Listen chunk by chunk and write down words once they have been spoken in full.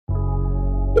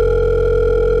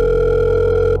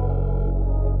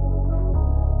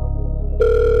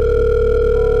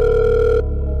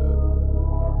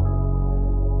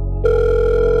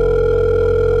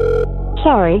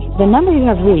The number you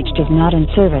have reached is not in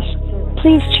service.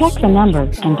 Please check the number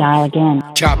and dial again.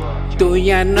 Chop. Tú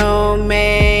ya no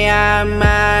me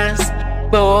amas,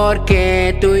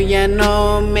 porque tú ya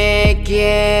no me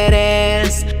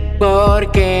quieres,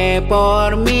 porque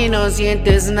por mí no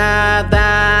sientes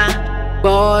nada,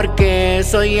 porque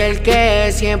soy el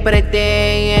que siempre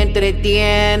te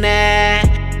entretiene.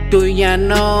 Tú ya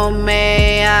no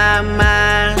me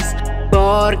amas,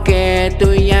 porque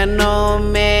tú ya no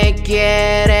me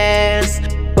quieres,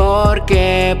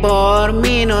 porque por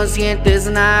mí no sientes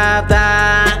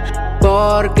nada,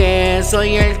 porque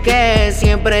soy el que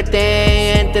siempre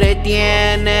te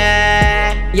entretiene.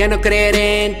 Ya no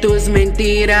creeré en tus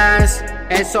mentiras,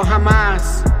 eso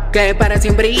jamás, que para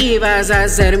siempre ibas a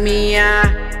ser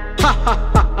mía.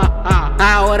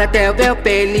 Ahora te veo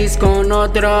feliz con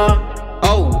otro.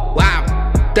 Oh, wow.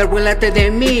 Te burlaste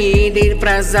de mí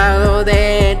disfrazado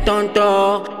de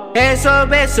tonto. Esos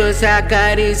besos y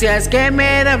caricias que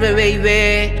me da,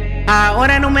 baby,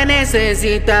 ahora no me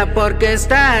necesitas porque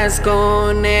estás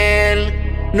con él.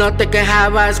 No te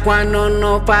quejabas cuando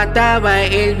no faltaba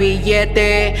el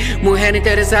billete. Mujer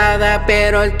interesada,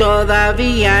 pero él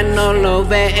todavía no lo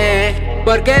ve.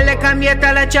 ¿Por qué le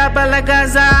cambiaste la chapa a la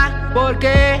casa? ¿Por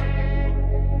qué?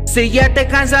 Si ya te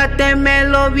cansaste me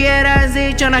lo hubieras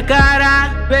dicho en la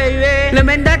cara, baby. Le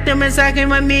mandaste un mensaje a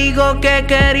mi amigo que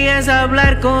querías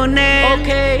hablar con él.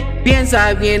 Okay.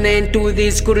 Piensa bien en tu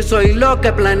discurso y lo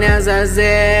que planeas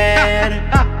hacer.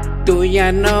 Tú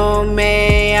ya no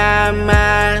me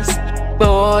amas,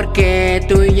 porque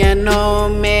tú ya no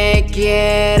me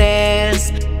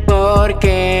quieres,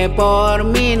 porque por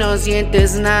mí no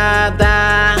sientes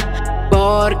nada,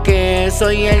 porque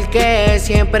soy el que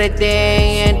siempre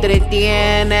te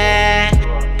entretiene.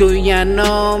 Tú ya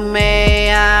no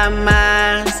me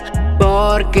amas,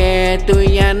 porque tú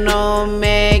ya no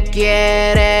me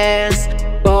quieres,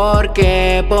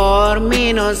 porque por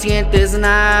mí no sientes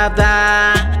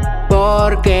nada,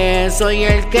 porque soy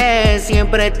el que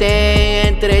siempre te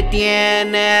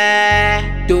entretiene.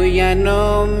 Tú ya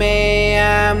no me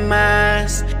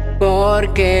amas,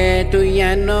 porque tú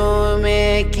ya no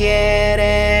me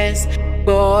quieres,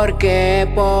 porque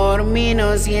por mí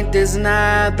no sientes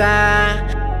nada,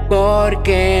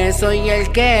 porque soy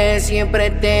el que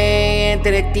siempre te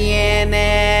entretiene.